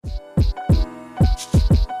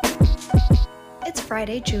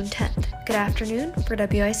Friday, June 10th. Good afternoon. For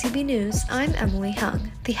WICB News, I'm Emily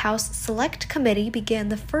Hung. The House Select Committee began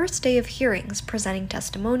the first day of hearings presenting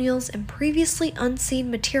testimonials and previously unseen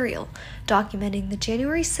material documenting the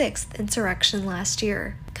January 6th insurrection last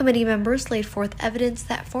year. Committee members laid forth evidence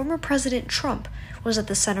that former President Trump was at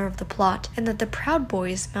the center of the plot and that the Proud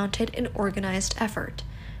Boys mounted an organized effort.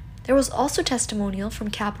 There was also testimonial from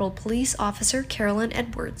Capitol Police Officer Carolyn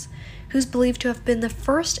Edwards, who's believed to have been the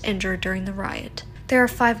first injured during the riot. There are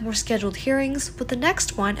 5 more scheduled hearings, with the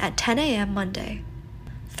next one at 10 a.m. Monday.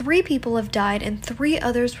 3 people have died and 3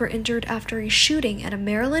 others were injured after a shooting at a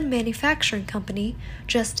Maryland manufacturing company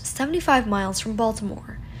just 75 miles from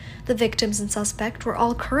Baltimore. The victims and suspect were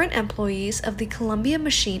all current employees of the Columbia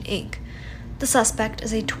Machine, Inc. The suspect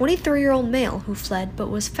is a 23-year-old male who fled but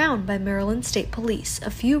was found by Maryland State Police a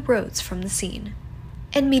few roads from the scene.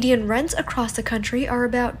 And median rents across the country are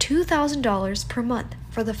about $2,000 per month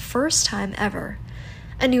for the first time ever.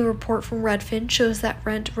 A new report from Redfin shows that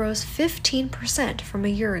rent rose 15% from a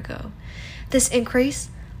year ago. This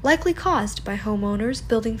increase likely caused by homeowners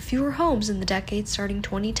building fewer homes in the decade starting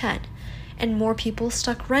 2010, and more people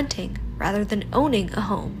stuck renting rather than owning a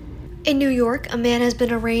home. In New York, a man has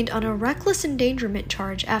been arraigned on a reckless endangerment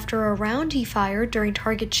charge after a round he fired during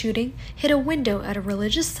Target shooting hit a window at a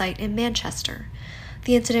religious site in Manchester.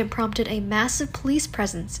 The incident prompted a massive police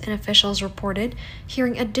presence, and officials reported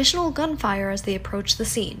hearing additional gunfire as they approached the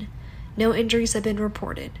scene. No injuries have been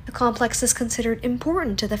reported. The complex is considered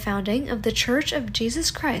important to the founding of the Church of Jesus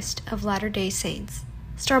Christ of Latter-day Saints.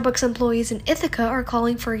 Starbucks employees in Ithaca are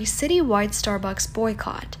calling for a citywide Starbucks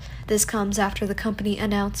boycott. This comes after the company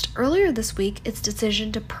announced earlier this week its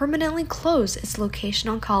decision to permanently close its location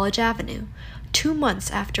on College Avenue, 2 months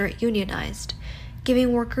after it unionized,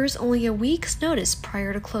 giving workers only a week's notice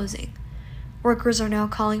prior to closing. Workers are now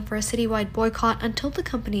calling for a citywide boycott until the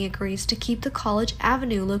company agrees to keep the College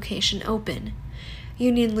Avenue location open.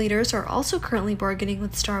 Union leaders are also currently bargaining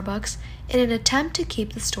with Starbucks in an attempt to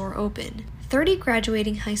keep the store open. 30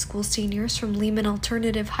 graduating high school seniors from Lehman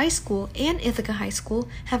Alternative High School and Ithaca High School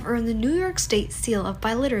have earned the New York State Seal of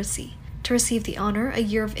Biliteracy. To receive the honor, a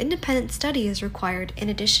year of independent study is required in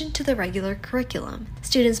addition to the regular curriculum.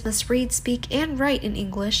 Students must read, speak, and write in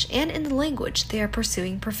English and in the language they are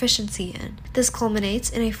pursuing proficiency in. This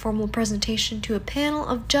culminates in a formal presentation to a panel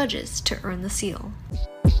of judges to earn the seal.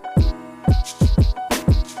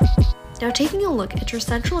 Now taking a look at your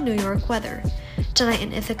central New York weather. Tonight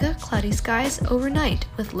in Ithaca, cloudy skies overnight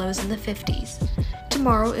with lows in the 50s.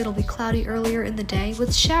 Tomorrow it'll be cloudy earlier in the day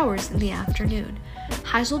with showers in the afternoon.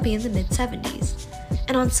 Highs will be in the mid-70s.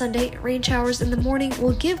 And on Sunday, rain showers in the morning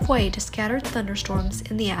will give way to scattered thunderstorms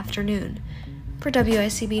in the afternoon. For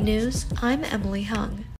WICB News, I'm Emily Hung.